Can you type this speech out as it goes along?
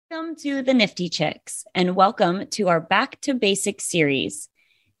Welcome to the Nifty Chicks, and welcome to our Back to Basics series.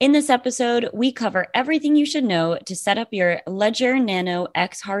 In this episode, we cover everything you should know to set up your Ledger Nano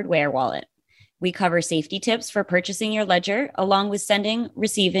X hardware wallet. We cover safety tips for purchasing your Ledger, along with sending,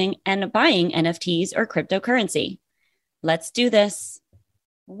 receiving, and buying NFTs or cryptocurrency. Let's do this.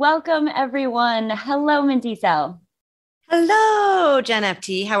 Welcome, everyone. Hello, Minty Cell. Hello, Jen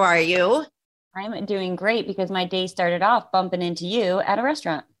FT. How are you? I'm doing great because my day started off bumping into you at a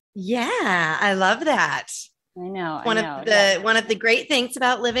restaurant. Yeah, I love that. I know. One of the great things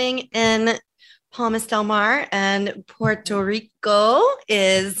about living in Palmas del Mar and Puerto Rico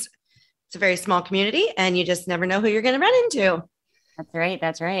is it's a very small community and you just never know who you're going to run into.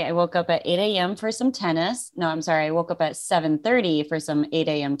 That's right. I woke up at 8 a.m. for some tennis. No, I'm sorry. I woke up at 7:30 for some 8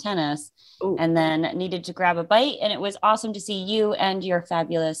 a.m. tennis. Ooh. And then needed to grab a bite. And it was awesome to see you and your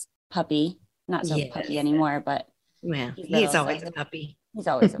fabulous puppy. Not so puppy anymore, but he's always a puppy. He's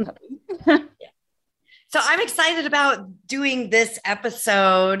always a puppy. Yeah. So I'm excited about doing this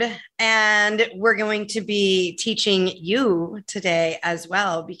episode, and we're going to be teaching you today as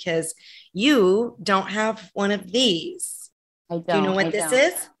well because you don't have one of these. I don't. Do you know what this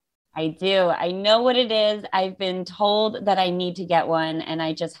is? I do. I know what it is. I've been told that I need to get one, and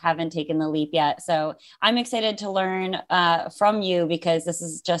I just haven't taken the leap yet. So I'm excited to learn from you because this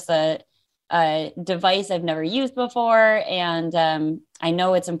is just a device I've never used before, and I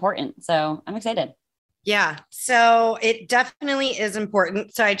know it's important. So I'm excited. Yeah, so it definitely is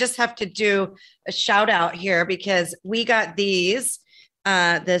important. So I just have to do a shout out here because we got these.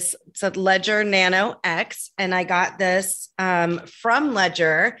 This said Ledger Nano X, and I got this from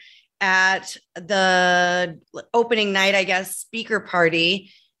Ledger at the opening night, I guess, speaker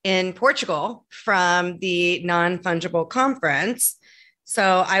party in Portugal from the Non-Fungible Conference.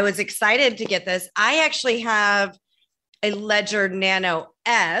 So I was excited to get this. I actually have a Ledger Nano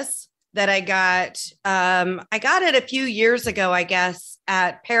S that I got. I got it a few years ago, I guess,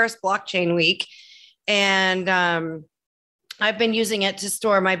 at Paris Blockchain Week. And I've been using it to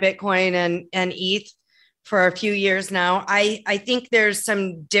store my Bitcoin and ETH for a few years now. I think there's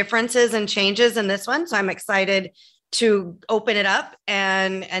some differences and changes in this one. So I'm excited to open it up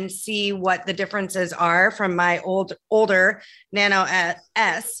and see what the differences are from my older Nano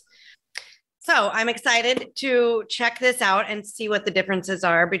S. So I'm excited to check this out and see what the differences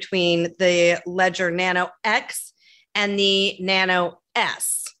are between the Ledger Nano X and the Nano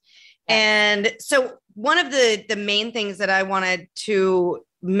S. And so one of the main things that I wanted to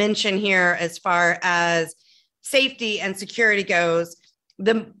mention here as far as safety and security goes,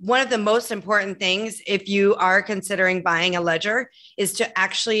 one of the most important things if you are considering buying a Ledger is to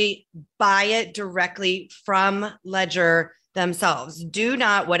actually buy it directly from Ledger themselves. Do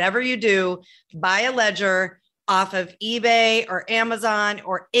not, whatever you do, buy a Ledger off of eBay or Amazon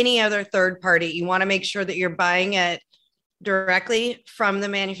or any other third party. You want to make sure that you're buying it directly from the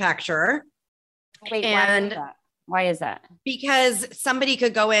manufacturer. Wait, and why is that? Because somebody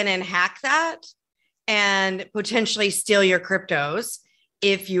could go in and hack that and potentially steal your cryptos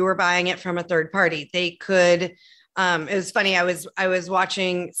if you were buying it from a third party. They could, it was funny, I was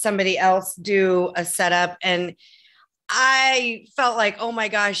watching somebody else do a setup and I felt like, oh my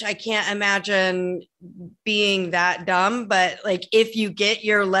gosh, I can't imagine being that dumb. But like, if you get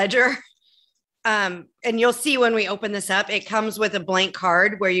your Ledger, and you'll see when we open this up, it comes with a blank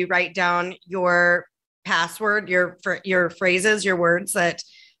card where you write down your password, your phrases, your words that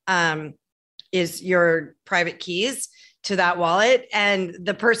is your private keys to that wallet. And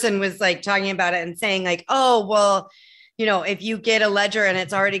the person was like talking about it and saying like, oh, well, you know, if you get a Ledger and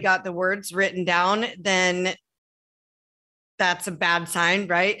it's already got the words written down, then that's a bad sign,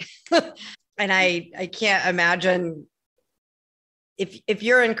 right? And I can't imagine if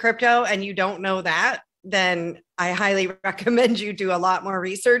you're in crypto and you don't know that, then I highly recommend you do a lot more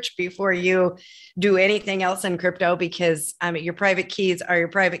research before you do anything else in crypto, because your private keys are your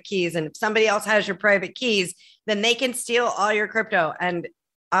private keys. And if somebody else has your private keys, then they can steal all your crypto. And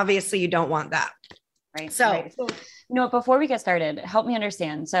obviously you don't want that. Right. So, before we get started, help me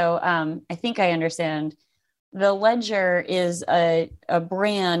understand. So I think I understand. The Ledger is a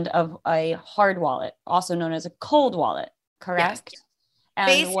brand of a hard wallet, also known as a cold wallet, correct? Yes. And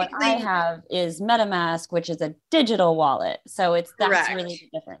basically, what I have is Metamask, which is a digital wallet. So that's really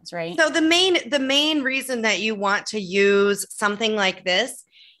the difference, right? So the main reason that you want to use something like this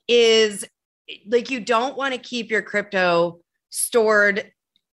is like, you don't want to keep your crypto stored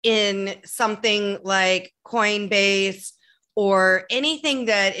in something like Coinbase or anything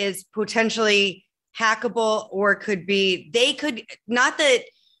that is potentially hackable, or not that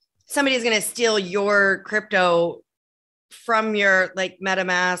somebody's going to steal your crypto from your like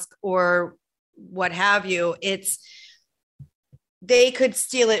MetaMask or what have you, they could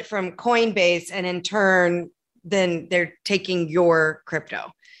steal it from Coinbase, and in turn, then they're taking your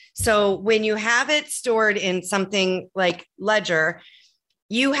crypto. So when you have it stored in something like Ledger,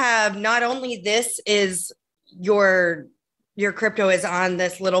 you have not only this is your crypto is on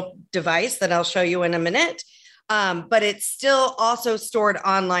this little device that I'll show you in a minute, but it's still also stored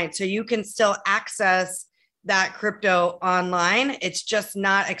online. So you can still access that crypto online. It's just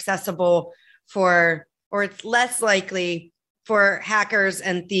not accessible or it's less likely for hackers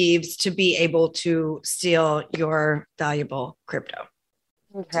and thieves to be able to steal your valuable crypto.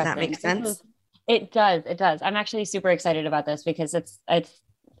 Does that make sense? It does. It does. I'm actually super excited about this because it's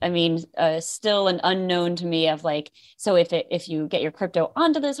still an unknown to me of like, so if you get your crypto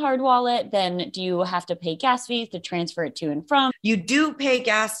onto this hard wallet, then do you have to pay gas fees to transfer it to and from? You do pay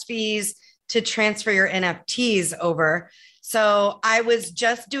gas fees to transfer your NFTs over. So I was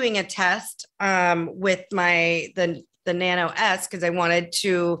just doing a test with the Nano S because I wanted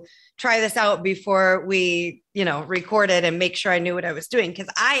to try this out before we, recorded and make sure I knew what I was doing. Because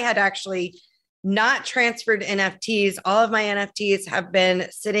I had actually not transferred NFTs. All of my NFTs have been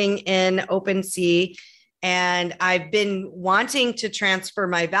sitting in OpenSea, and I've been wanting to transfer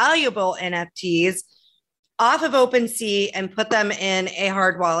my valuable NFTs off of OpenSea and put them in a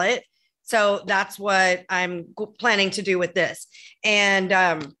hard wallet. So that's what I'm planning to do with this.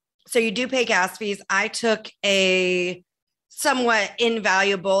 And so you do pay gas fees. I took a somewhat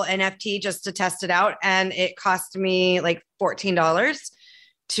invaluable NFT just to test it out, and it cost me like $14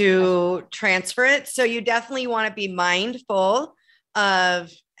 to transfer it. So you definitely want to be mindful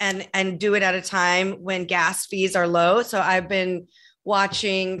of and do it at a time when gas fees are low. So I've been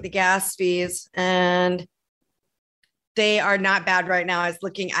watching the gas fees, and they are not bad right now. I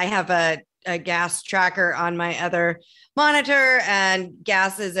have a gas tracker on my other monitor, and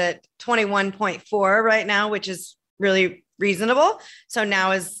gas is at 21.4 right now, which is really reasonable. So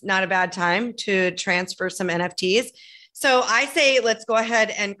now is not a bad time to transfer some NFTs. So I say, let's go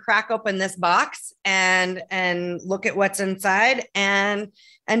ahead and crack open this box and look at what's inside and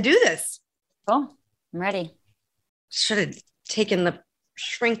do this. Cool. I'm ready. Should have taken the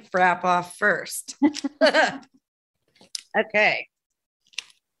shrink wrap off first. Okay.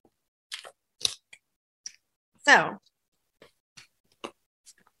 So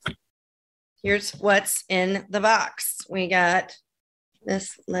here's what's in the box. We got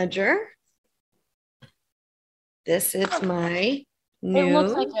this ledger. This is my new. It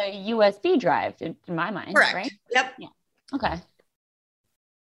looks like a USB drive in my mind. Correct. Right? Yep. Yeah. Okay.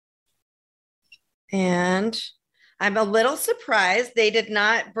 And I'm a little surprised they did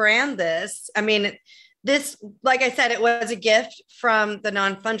not brand this. I mean, this, like I said, it was a gift from the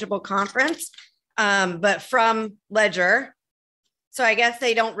non-fungible conference, but from Ledger. So I guess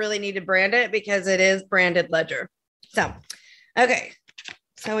they don't really need to brand it because it is branded Ledger. So, okay.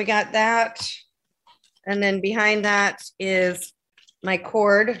 So we got that. And then behind that is my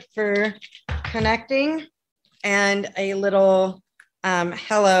cord for connecting and a little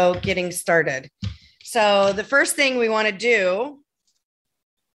hello getting started. So the first thing we want to do,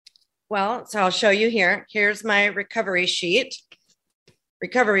 so I'll show you here. Here's my recovery sheet.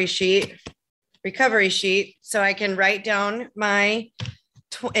 So I can write down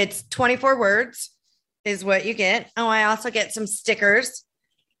it's 24 words is what you get. Oh, I also get some stickers.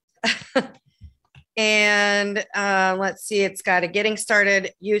 And let's see, it's got a getting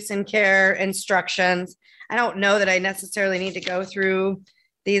started, use and care instructions. I don't know that I necessarily need to go through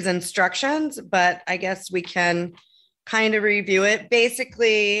these instructions, but I guess we can kind of review it.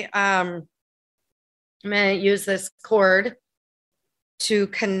 Basically, I'm going to use this cord to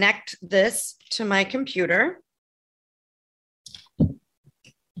connect this to my computer.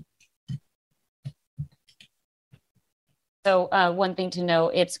 So one thing to know,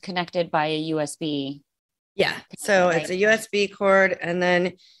 it's connected by a USB. Yeah, so it's a USB cord, and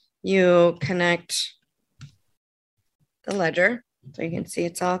then you connect the ledger. So you can see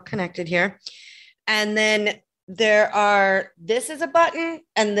it's all connected here. And then this is a button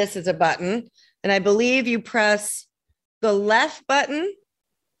and this is a button. And I believe you press the left button.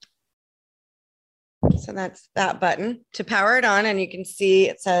 So that's that button to power it on. And you can see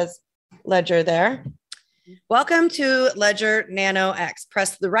it says Ledger there. Welcome to Ledger Nano X.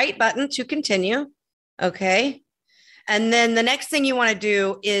 Press the right button to continue. Okay. And then the next thing you want to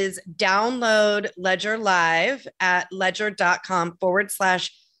do is download Ledger Live at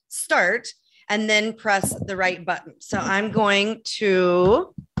ledger.com/start, and then press the right button. So I'm going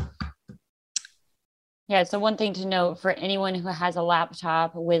to Yeah, so one thing to note for anyone who has a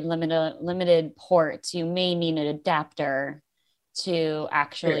laptop with limited ports, you may need an adapter to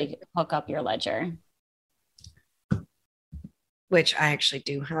actually hook up your ledger. Which I actually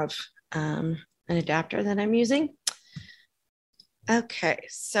do have an adapter that I'm using. Okay,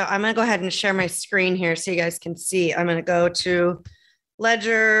 so I'm going to go ahead and share my screen here so you guys can see. I'm going to go to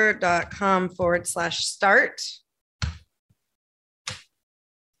ledger.com/start.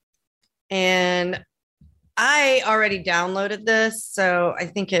 And I already downloaded this, so I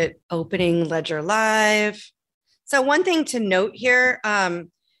think it opening Ledger Live. So one thing to note here,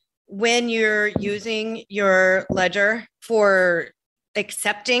 when you're using your ledger for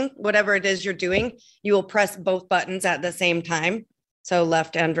accepting whatever it is you're doing, you will press both buttons at the same time. So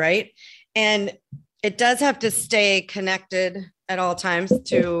left and right. And it does have to stay connected at all times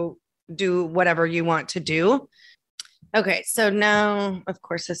to do whatever you want to do. Okay, so now, of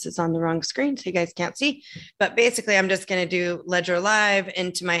course, this is on the wrong screen, so you guys can't see. But basically, I'm just going to do Ledger Live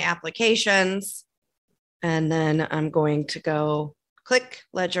into my applications. And then I'm going to go click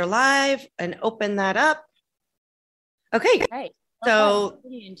Ledger Live and open that up. Okay. Right. So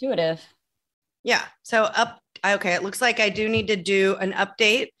pretty intuitive. Yeah. So okay. It looks like I do need to do an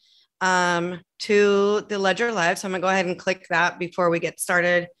update to the Ledger Live. So I'm gonna go ahead and click that before we get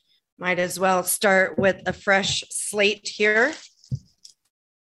started. Might as well start with a fresh slate here.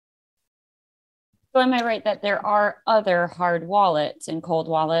 So am I right that there are other hard wallets and cold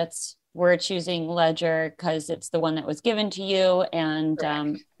wallets? We're choosing Ledger because it's the one that was given to you, and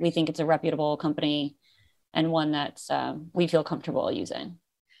we think it's a reputable company and one that we feel comfortable using.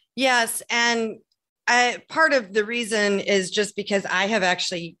 Yes, and part of the reason is just because I have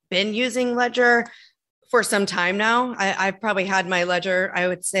actually been using Ledger for some time now. I've probably had my Ledger, I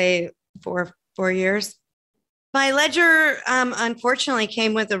would say, for 4 years. My Ledger, unfortunately,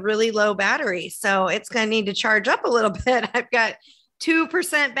 came with a really low battery, so it's going to need to charge up a little bit. I've got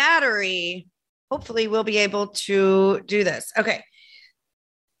 2% battery. Hopefully, we'll be able to do this. Okay.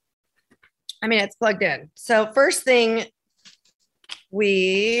 I mean, it's plugged in. So first thing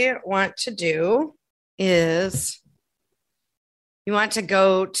we want to do is you want to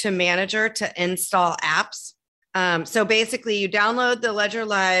go to Manager to install apps. So basically, you download the Ledger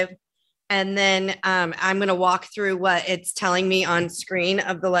Live, and then I'm going to walk through what it's telling me on screen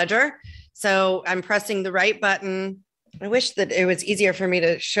of the Ledger. So I'm pressing the right button. I wish that it was easier for me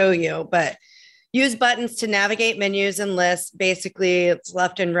to show you, but use buttons to navigate menus and lists. Basically, it's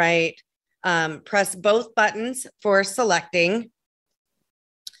left and right. Press both buttons for selecting.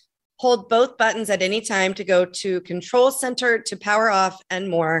 Hold both buttons at any time to go to Control Center to power off and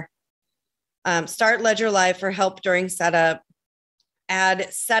more. Start Ledger Live for help during setup.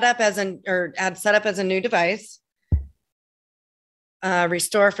 Add setup as a new device.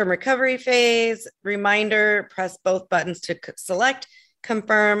 Restore from recovery phase. Reminder, press both buttons to select,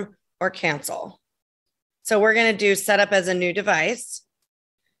 confirm, or cancel. So we're going to do setup as a new device.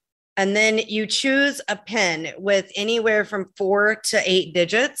 And then you choose a PIN with anywhere from 4 to 8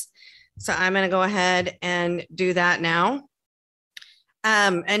 digits. So I'm going to go ahead and do that now.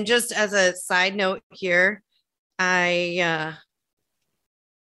 And just as a side note here, I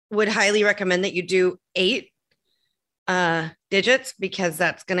would highly recommend that you do 8 digits, because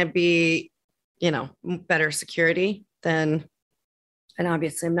that's going to be, better security than, and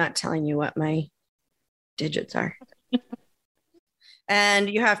obviously I'm not telling you what my digits are. And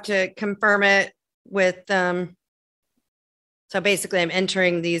you have to confirm it with, so basically I'm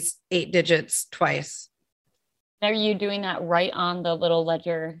entering these 8 digits twice. Are you doing that right on the little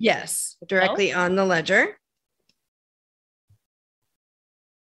ledger? Yes, directly on the ledger.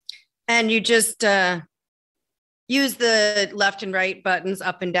 And you just use the left and right buttons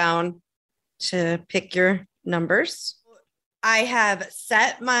up and down to pick your numbers. I have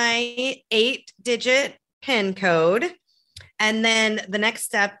set my 8-digit PIN code. And then the next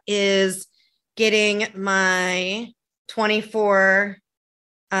step is getting my 24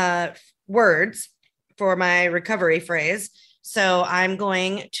 words for my recovery phrase. So I'm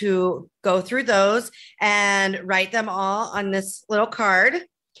going to go through those and write them all on this little card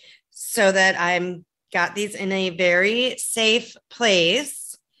so that I'm got these in a very safe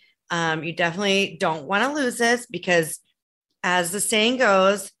place. You definitely don't want to lose this, because as the saying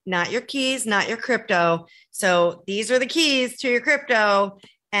goes, not your keys, not your crypto. So these are the keys to your crypto.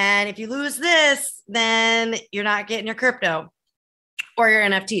 And if you lose this, then you're not getting your crypto or your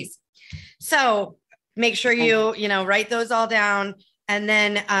NFTs. So make sure you write those all down. And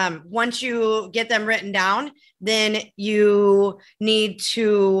then once you get them written down, then you need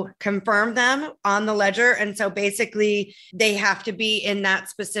to confirm them on the ledger. And so basically, they have to be in that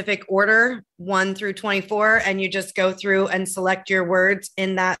specific order, 1 through 24. And you just go through and select your words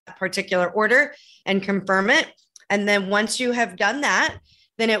in that particular order and confirm it. And then once you have done that,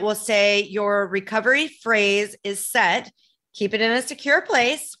 then it will say your recovery phrase is set. Keep it in a secure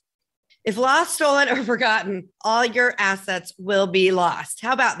place. If lost, stolen, or forgotten, all your assets will be lost.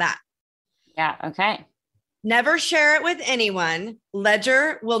 How about that? Yeah. Okay. Never share it with anyone.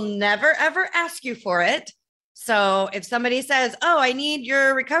 Ledger will never, ever ask you for it. So if somebody says, oh, I need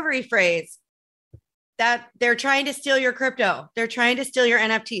your recovery phrase, that they're trying to steal your crypto. They're trying to steal your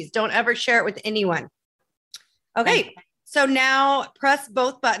NFTs. Don't ever share it with anyone. Okay. So now press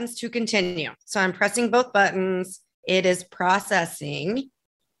both buttons to continue. So I'm pressing both buttons. It is processing.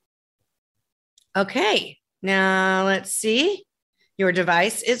 Okay, now let's see. Your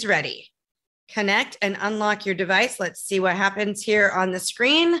device is ready. Connect and unlock your device. Let's see what happens here on the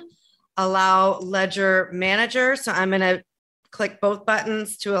screen. Allow Ledger Manager. So I'm going to click both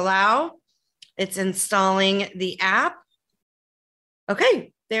buttons to allow. It's installing the app.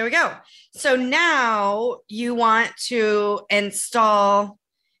 Okay, there we go. So now you want to install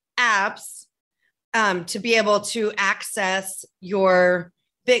apps to be able to access your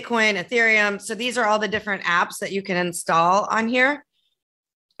Bitcoin, Ethereum. So these are all the different apps that you can install on here,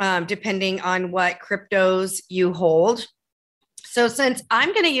 depending on what cryptos you hold. So since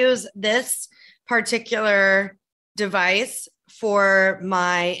I'm going to use this particular device for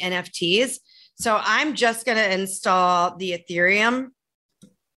my NFTs, so I'm just going to install the Ethereum.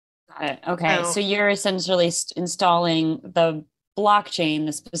 Got it. Okay. So you're essentially installing the blockchain,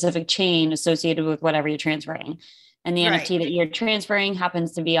 the specific chain associated with whatever you're transferring. And the NFT that you're transferring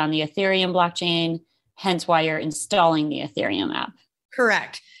happens to be on the Ethereum blockchain, hence why you're installing the Ethereum app.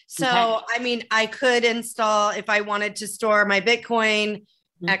 Correct. So, okay. I mean, I could install, if I wanted to store my Bitcoin,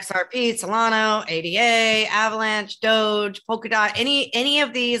 XRP, Solana, ADA, Avalanche, Doge, Polkadot, any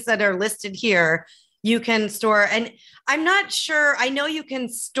of these that are listed here, you can store. And I'm not sure, I know you can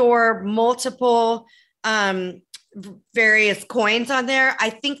store multiple various coins on there. I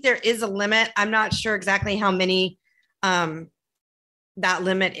think there is a limit. I'm not sure exactly how many that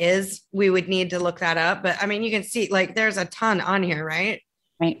limit is. We would need to look that up, but I mean, you can see like there's a ton on here, right?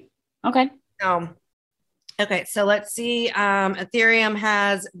 Right. Okay. Okay. So let's see. Ethereum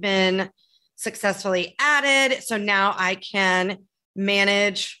has been successfully added. So now I can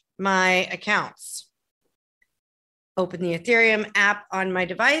manage my accounts. Open the Ethereum app on my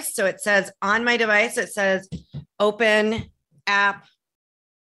device. So it says on my device, it says open app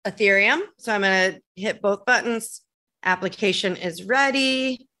Ethereum. So I'm going to hit both buttons. Application is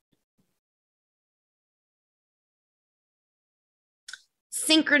ready.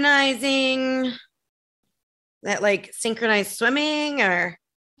 Synchronizing. That like synchronized swimming or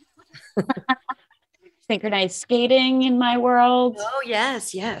synchronized skating in my world. Oh,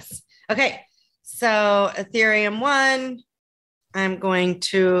 yes, yes. Okay. So Ethereum 1, I'm going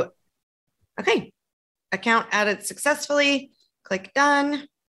to, okay. Account added successfully. Click done.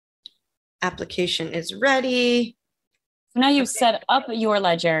 Application is ready. Now you've set up your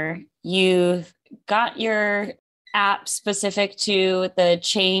ledger. You've got your app specific to the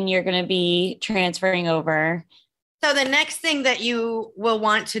chain you're going to be transferring over. So the next thing that you will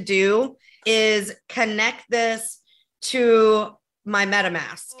want to do is connect this to my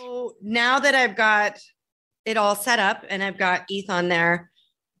Metamask. So now that I've got it all set up and I've got ETH on there,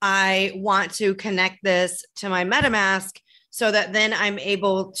 I want to connect this to my Metamask so that then I'm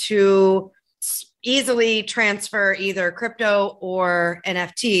able to easily transfer either crypto or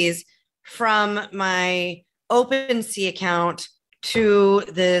NFTs from my OpenSea account to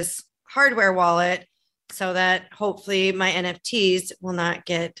this hardware wallet so that hopefully my NFTs will not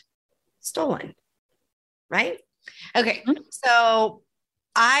get stolen. Right? Okay. So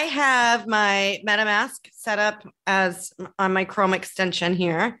I have my MetaMask set up as on my Chrome extension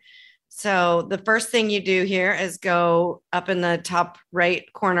here. So the first thing you do here is go up in the top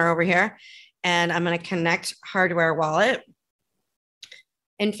right corner over here, and I'm going to connect hardware wallet.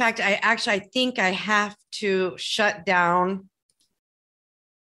 In fact, I think I have to shut down.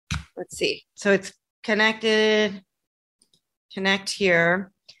 Let's see. So it's connected, connect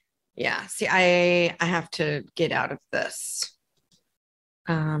here. Yeah, see, I have to get out of this.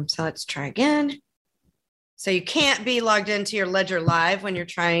 So let's try again. So you can't be logged into your Ledger Live when you're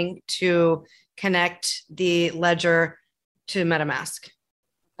trying to connect the Ledger to MetaMask.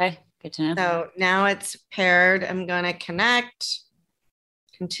 Okay, good to know. So now it's paired. I'm going to connect,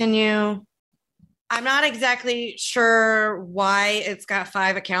 continue. I'm not exactly sure why it's got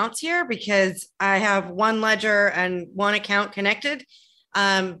 5 accounts here because I have one ledger and one account connected.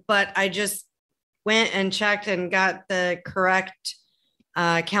 But I just went and checked and got the correct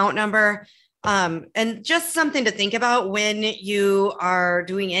account number. And just something to think about when you are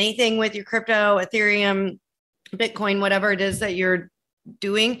doing anything with your crypto, Ethereum, Bitcoin, whatever it is that you're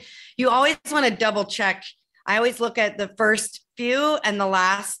doing. You always want to double check. I always look at the first few and the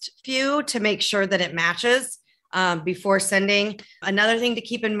last few to make sure that it matches before sending. Another thing to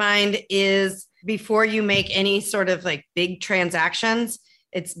keep in mind is before you make any sort of like big transactions,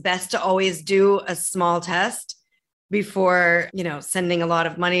 it's best to always do a small test before, sending a lot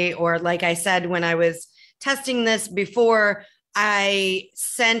of money. Or like I said, when I was testing this before, I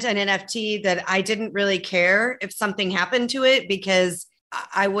sent an NFT that I didn't really care if something happened to it because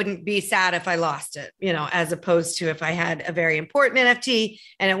I wouldn't be sad if I lost it, as opposed to if I had a very important NFT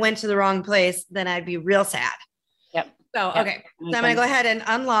and it went to the wrong place, then I'd be real sad. Yep. So, okay. So I'm going to go ahead and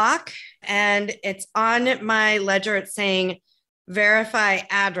unlock, and it's on my ledger. It's saying verify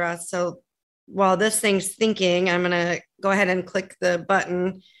address. So while this thing's thinking, I'm going to go ahead and click the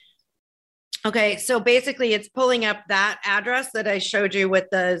button. Okay. So basically it's pulling up that address that I showed you with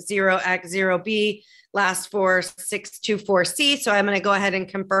the 0x0b last 4 624C. So I'm going to go ahead and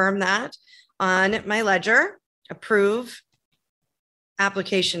confirm that on my ledger. Approve.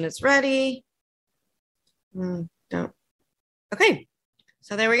 Application is ready. No. Okay.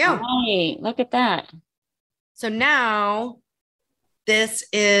 So there we go. Hey, look at that. So now this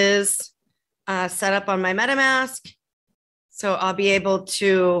is set up on my Metamask. So I'll be able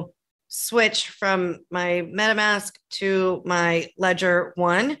to switch from my Metamask to my Ledger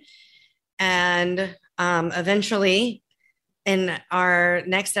One. And eventually in our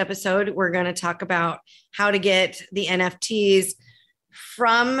next episode, we're going to talk about how to get the NFTs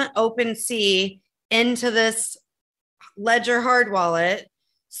from OpenSea into this Ledger hard wallet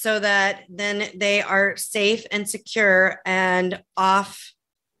so that then they are safe and secure and off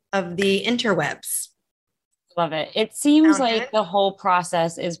of the interwebs. Love it. It seems like the whole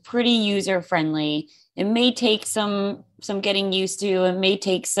process is pretty user friendly. It may take some getting used to. It may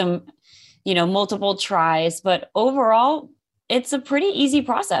take some, multiple tries, but overall, it's a pretty easy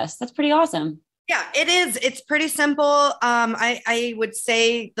process. That's pretty awesome. Yeah, it is. It's pretty simple. I would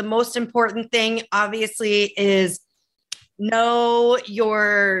say the most important thing, obviously, is know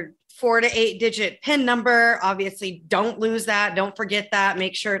your 4 to 8 digit PIN number. Obviously, don't lose that. Don't forget that.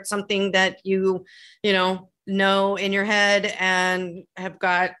 Make sure it's something that you know in your head and have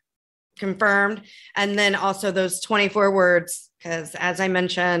got confirmed. And then also those 24 words, because as I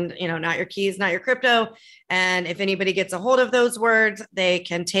mentioned, not your keys, not your crypto. And if anybody gets a hold of those words, they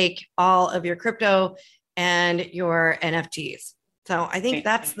can take all of your crypto and your NFTs. So I think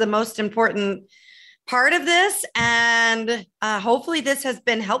that's the most important part of this. And hopefully this has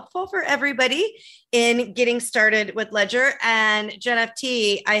been helpful for everybody in getting started with Ledger and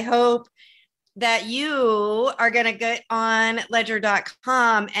GenFT. I hope that you are going to get on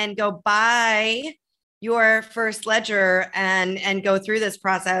ledger.com and go buy your first ledger and go through this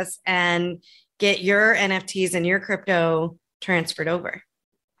process and get your NFTs and your crypto transferred over.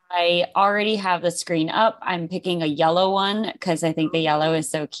 I already have the screen up. I'm picking a yellow one because I think the yellow is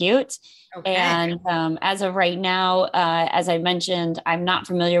so cute. Okay. And as of right now, as I mentioned, I'm not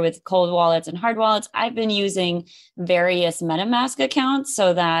familiar with cold wallets and hard wallets. I've been using various MetaMask accounts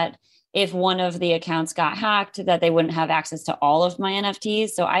so that if one of the accounts got hacked, that they wouldn't have access to all of my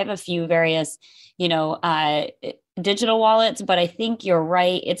NFTs. So I have a few various, digital wallets, but I think you're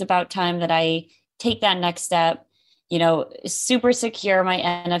right. It's about time that I take that next step, super secure my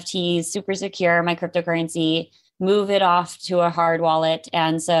NFTs, super secure my cryptocurrency, move it off to a hard wallet.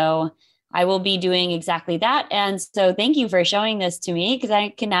 And so I will be doing exactly that. And so thank you for showing this to me because I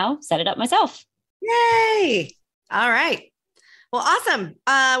can now set it up myself. Yay. All right. Well, awesome.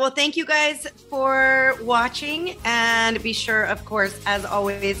 Well, thank you guys for watching, and be sure, of course, as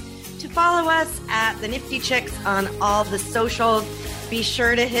always, to follow us at The Nifty Chicks on all the socials. Be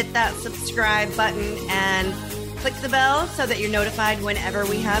sure to hit that subscribe button and click the bell so that you're notified whenever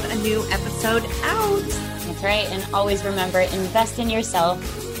we have a new episode out. That's right. And always remember, invest in yourself.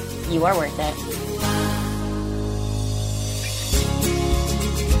 You are worth it.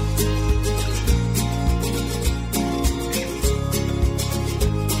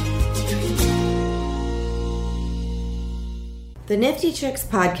 The Nifty Chicks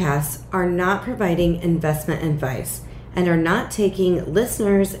podcasts are not providing investment advice and are not taking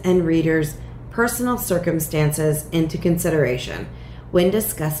listeners' and readers' personal circumstances into consideration when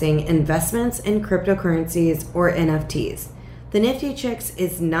discussing investments in cryptocurrencies or NFTs. The Nifty Chicks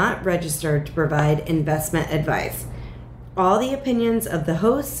is not registered to provide investment advice. All the opinions of the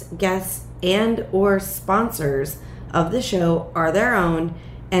hosts, guests, and or sponsors of the show are their own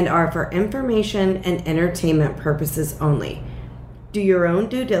and are for information and entertainment purposes only. Do your own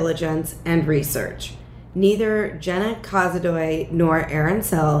due diligence and research. Neither Jenna Kazadoy nor Aaron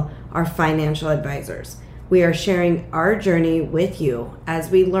Sell are financial advisors. We are sharing our journey with you as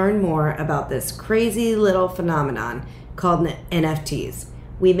we learn more about this crazy little phenomenon called NFTs.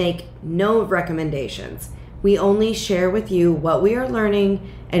 We make no recommendations. We only share with you what we are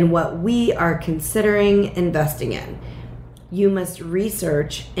learning and what we are considering investing in. You must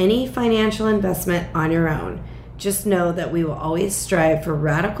research any financial investment on your own. Just know that we will always strive for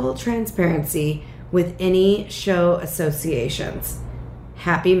radical transparency with any show associations.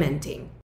 Happy minting.